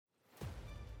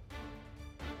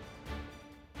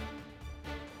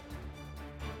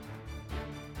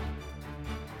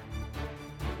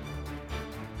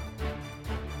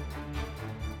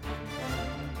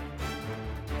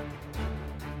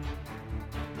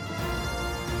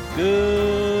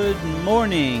Good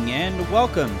morning and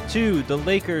welcome to the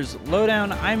Lakers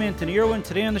Lowdown. I'm Anthony Irwin.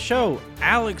 Today on the show,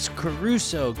 Alex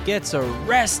Caruso gets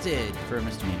arrested for a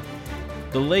misdemeanor.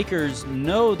 The Lakers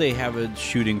know they have a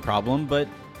shooting problem, but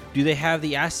do they have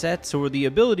the assets or the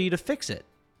ability to fix it?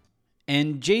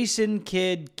 And Jason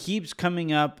Kidd keeps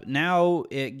coming up, now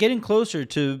getting closer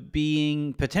to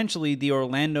being potentially the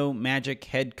Orlando Magic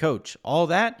head coach. All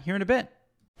that here in a bit.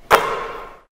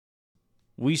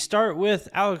 We start with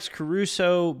Alex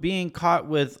Caruso being caught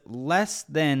with less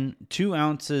than 2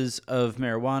 ounces of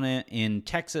marijuana in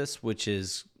Texas, which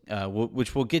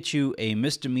will get you a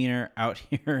misdemeanor out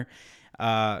here.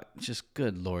 Just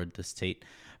good Lord, this state.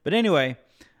 But anyway,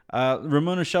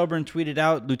 Ramona Shelburne tweeted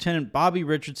out, Lieutenant Bobby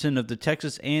Richardson of the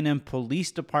Texas A&M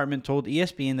Police Department told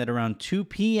ESPN that around 2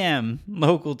 p.m.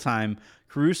 local time,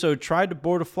 Caruso tried to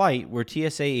board a flight where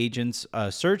TSA agents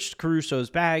searched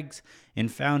Caruso's bags and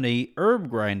found a herb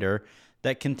grinder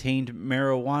that contained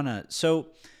marijuana. So,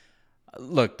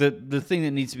 look, the thing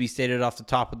that needs to be stated off the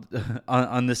top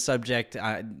on this subject,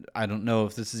 I don't know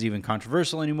if this is even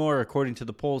controversial anymore. According to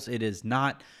the polls, it is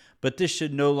not. But this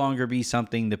should no longer be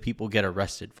something that people get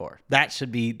arrested for. That's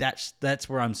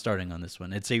where I'm starting on this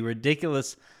one. It's a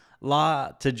ridiculous law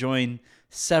to join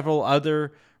several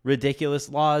other ridiculous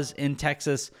laws in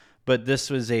Texas, but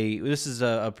this is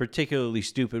a particularly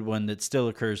stupid one that still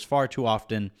occurs far too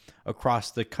often across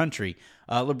the country.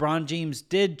 LeBron James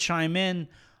did chime in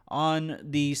on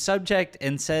the subject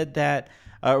and said that,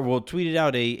 tweeted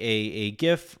out a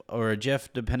GIF or a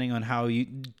GIF, depending on how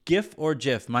GIF or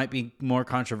GIF might be more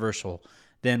controversial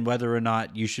than whether or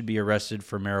not you should be arrested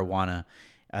for marijuana.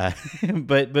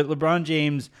 But LeBron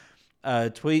James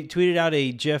tweeted out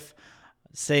a GIF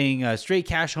saying, straight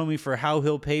cash homie for how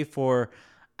he'll pay for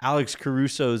Alex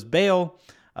Caruso's bail.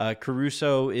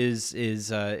 Caruso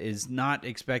is not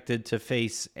expected to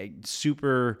face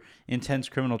super intense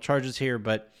criminal charges here,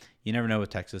 but you never know with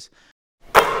Texas.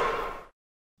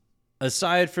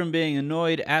 Aside from being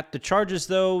annoyed at the charges,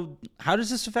 though, how does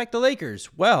this affect the Lakers?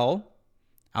 Well,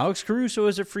 Alex Caruso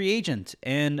is a free agent,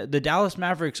 and the Dallas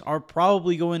Mavericks are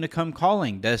probably going to come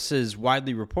calling. This is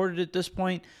widely reported at this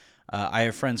point. I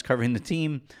have friends covering the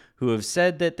team who have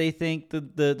said that they think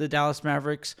the Dallas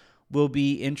Mavericks will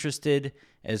be interested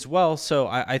as well. So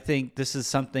I think this is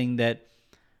something that,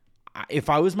 if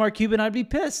I was Mark Cuban, I'd be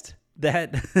pissed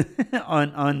that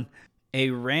on a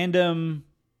random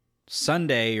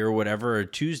Sunday or whatever, or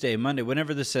Tuesday, Monday,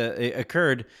 whenever this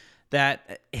occurred,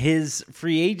 that his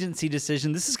free agency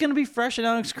decision, this is going to be fresh in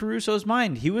Alex Caruso's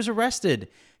mind. He was arrested.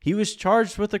 He was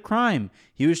charged with a crime.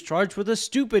 He was charged with a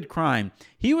stupid crime.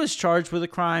 He was charged with a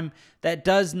crime that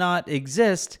does not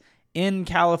exist in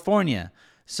California.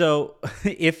 So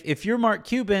if you're Mark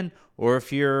Cuban, or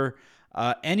if you're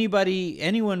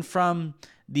anyone from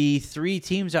the 3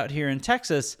 teams out here in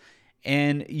Texas,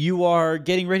 and you are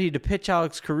getting ready to pitch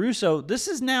Alex Caruso, this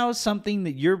is now something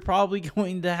that you're probably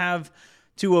going to have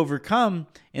to overcome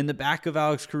in the back of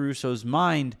Alex Caruso's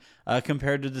mind,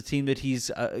 compared to the team that he's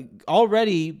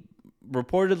already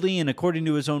reportedly, and according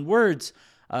to his own words,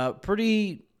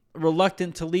 pretty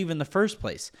reluctant to leave in the first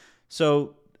place.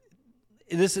 So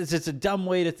it's a dumb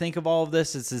way to think of all of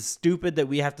this. It's stupid that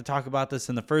we have to talk about this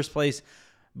in the first place.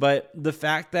 But the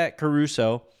fact that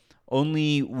Caruso,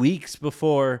 only weeks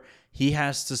before he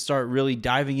has to start really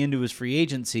diving into his free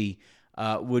agency,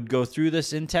 would go through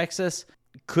this in Texas,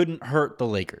 couldn't hurt the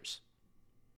Lakers.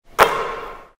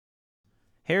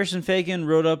 Harrison Fagan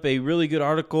wrote up a really good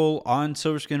article on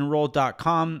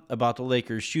silverskinandroll.com about the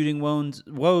Lakers' shooting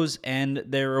woes and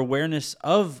their awareness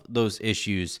of those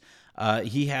issues.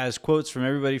 He has quotes from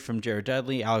everybody from Jared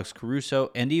Dudley, Alex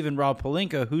Caruso, and even Rob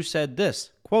Pelinka, who said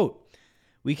this, quote,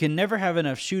 "We can never have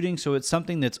enough shooting, so it's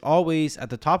something that's always at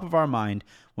the top of our mind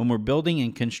when we're building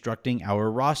and constructing our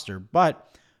roster.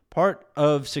 But part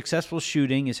of successful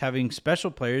shooting is having special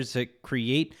players that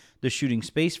create the shooting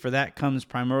space. For that comes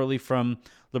primarily from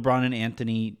LeBron and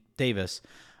Anthony Davis.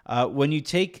 When you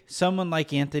take someone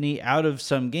like Anthony out of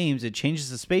some games, it changes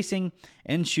the spacing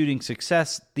and shooting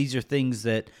success. These are things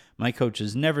that my coach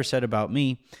has never said about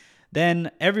me. Then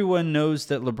everyone knows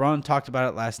that LeBron talked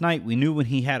about it last night. We knew when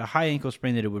he had a high ankle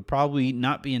sprain that it would probably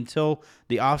not be until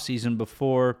the offseason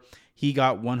before he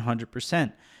got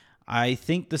 100%. I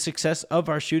think the success of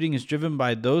our shooting is driven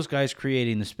by those guys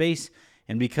creating the space,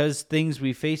 and because things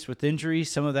we faced with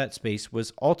injuries, some of that space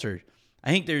was altered." I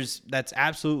think that's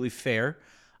absolutely fair.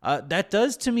 That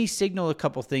does, to me, signal a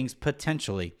couple things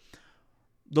potentially.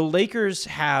 The Lakers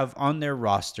have on their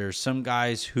roster some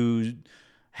guys who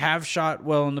have shot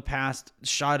well in the past,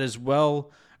 shot as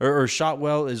well, or shot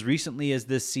well as recently as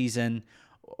this season,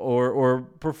 or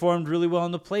performed really well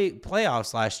in the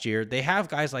playoffs last year. They have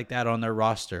guys like that on their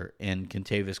roster in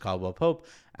Kentavious Caldwell-Pope,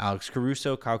 Alex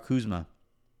Caruso, Kyle Kuzma.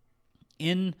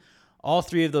 In all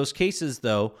three of those cases,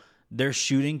 though, their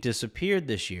shooting disappeared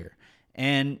this year.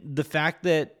 And the fact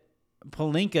that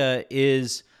Pelinka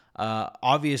is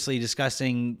obviously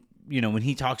discussing, when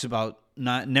he talks about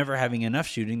never having enough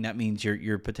shooting, that means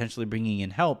you're potentially bringing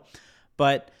in help.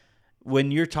 But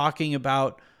when you're talking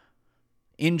about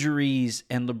injuries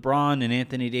and LeBron and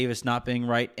Anthony Davis not being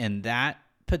right, and that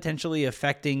potentially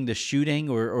affecting the shooting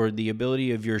or the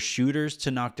ability of your shooters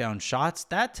to knock down shots,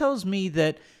 that tells me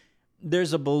that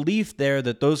there's a belief there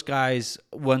that those guys,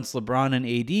 once LeBron and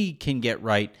AD can get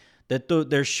right, that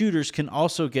their shooters can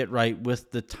also get right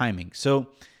with the timing. So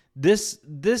this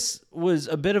was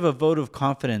a bit of a vote of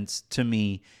confidence to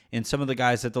me in some of the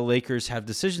guys that the Lakers have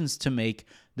decisions to make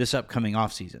this upcoming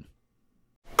offseason.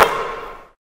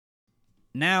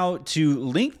 Now, to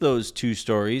link those two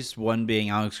stories, one being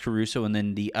Alex Caruso and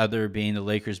then the other being the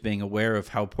Lakers being aware of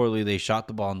how poorly they shot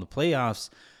the ball in the playoffs,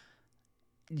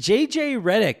 JJ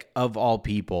Redick, of all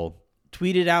people,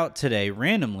 tweeted out today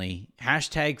randomly,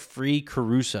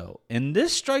 #FreeCaruso. And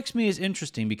this strikes me as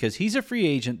interesting because he's a free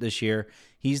agent this year.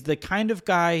 He's the kind of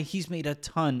guy, he's made a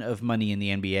ton of money in the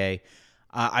NBA.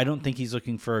 I don't think he's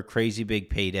looking for a crazy big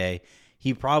payday.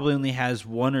 He probably only has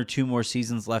 1 or 2 more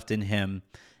seasons left in him.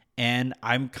 And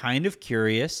I'm kind of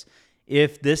curious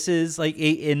if this is like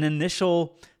an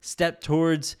initial step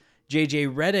towards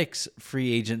JJ Redick's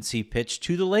free agency pitch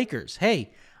to the Lakers.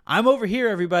 Hey, I'm over here,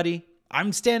 everybody.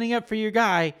 I'm standing up for your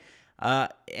guy.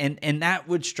 And that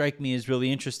would strike me as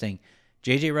really interesting.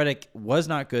 JJ Redick was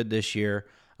not good this year.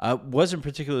 Wasn't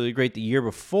particularly great the year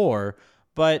before,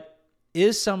 but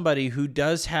is somebody who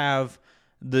does have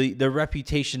the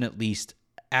reputation, at least,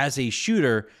 as a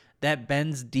shooter that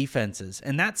bends defenses.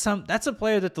 And that's a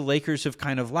player that the Lakers have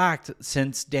kind of lacked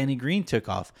since Danny Green took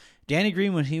off. Danny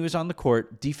Green, when he was on the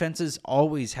court, defenses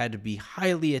always had to be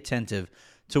highly attentive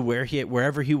to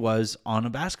wherever he was on a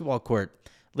basketball court.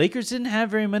 Lakers didn't have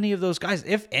very many of those guys,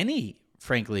 if any,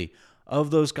 frankly,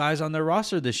 of those guys on their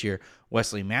roster this year.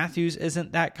 Wesley Matthews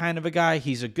isn't that kind of a guy.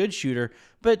 He's a good shooter,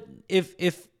 but if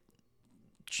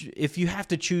you have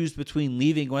to choose between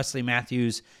leaving Wesley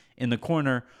Matthews in the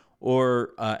corner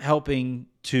or helping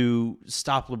to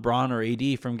stop LeBron or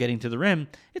AD from getting to the rim,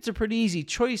 it's a pretty easy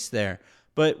choice there.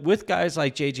 But with guys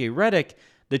like JJ Redick,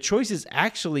 the choice is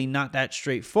actually not that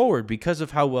straightforward because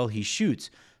of how well he shoots.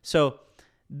 So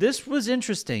this was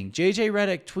interesting. JJ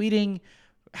Redick tweeting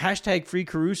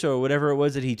 #FreeCaruso or whatever it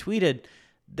was that he tweeted,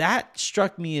 that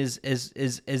struck me as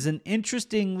an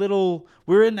interesting little.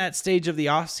 We're in that stage of the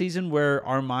off season where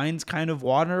our minds kind of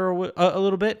wander a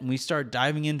little bit, and we start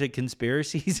diving into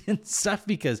conspiracies and stuff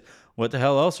because what the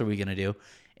hell else are we gonna do?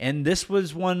 And this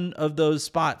was one of those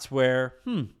spots where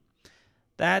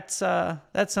that's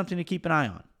something to keep an eye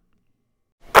on.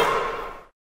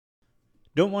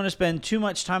 Don't want to spend too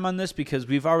much time on this because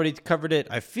we've already covered it,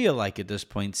 I feel like at this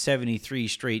point, 73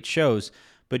 straight shows.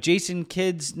 But Jason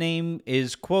Kidd's name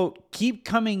is, quote, keeps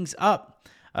coming up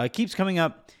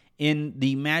in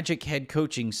the Magic head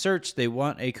coaching search. They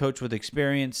want a coach with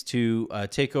experience to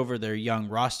take over their young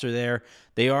roster there.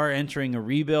 They are entering a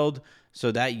rebuild,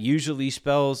 so that usually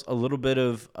spells a little bit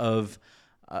of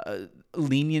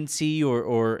leniency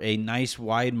or a nice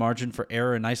wide margin for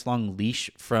error, a nice long leash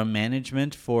from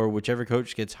management for whichever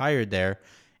coach gets hired there.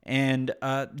 And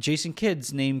Jason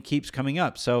Kidd's name keeps coming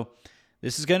up. So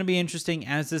this is going to be interesting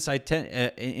as this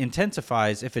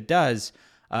intensifies, if it does,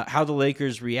 how the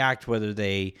Lakers react, whether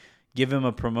they give him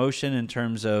a promotion in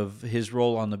terms of his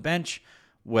role on the bench,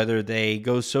 whether they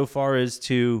go so far as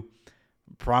to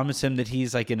promise him that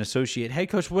he's like an associate head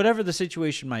coach, whatever the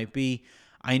situation might be.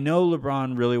 I know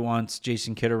LeBron really wants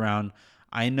Jason Kidd around.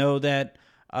 I know that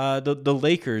the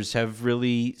Lakers have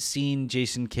really seen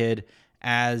Jason Kidd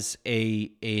as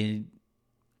an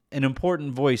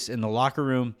important voice in the locker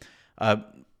room.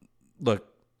 Look,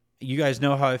 you guys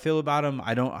know how I feel about him.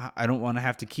 I don't want to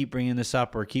have to keep bringing this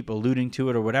up or keep alluding to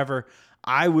it or whatever.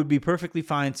 I would be perfectly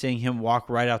fine seeing him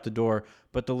walk right out the door.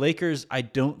 But the Lakers, I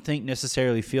don't think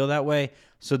necessarily feel that way.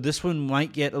 So this one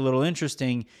might get a little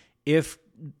interesting if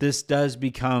this does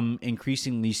become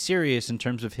increasingly serious in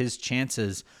terms of his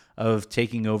chances of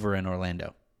taking over in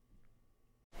Orlando.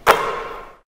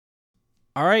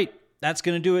 All right. That's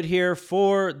going to do it here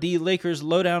for the Lakers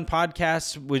Lowdown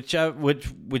podcast,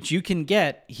 which you can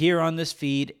get here on this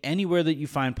feed, anywhere that you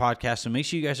find podcasts. So make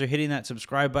sure you guys are hitting that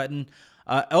subscribe button.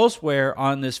 Elsewhere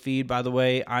on this feed, by the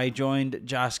way, I joined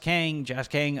Josh Kang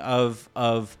of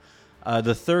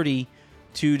the 30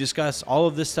 to discuss all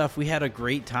of this stuff. We had a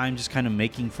great time just kind of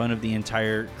making fun of the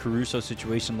entire Caruso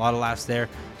situation. A lot of laughs there.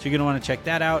 So you're going to want to check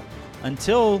that out.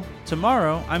 Until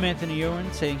tomorrow, I'm Anthony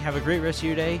Irwin saying have a great rest of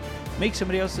your day. Make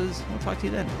somebody else's. We'll talk to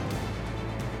you then.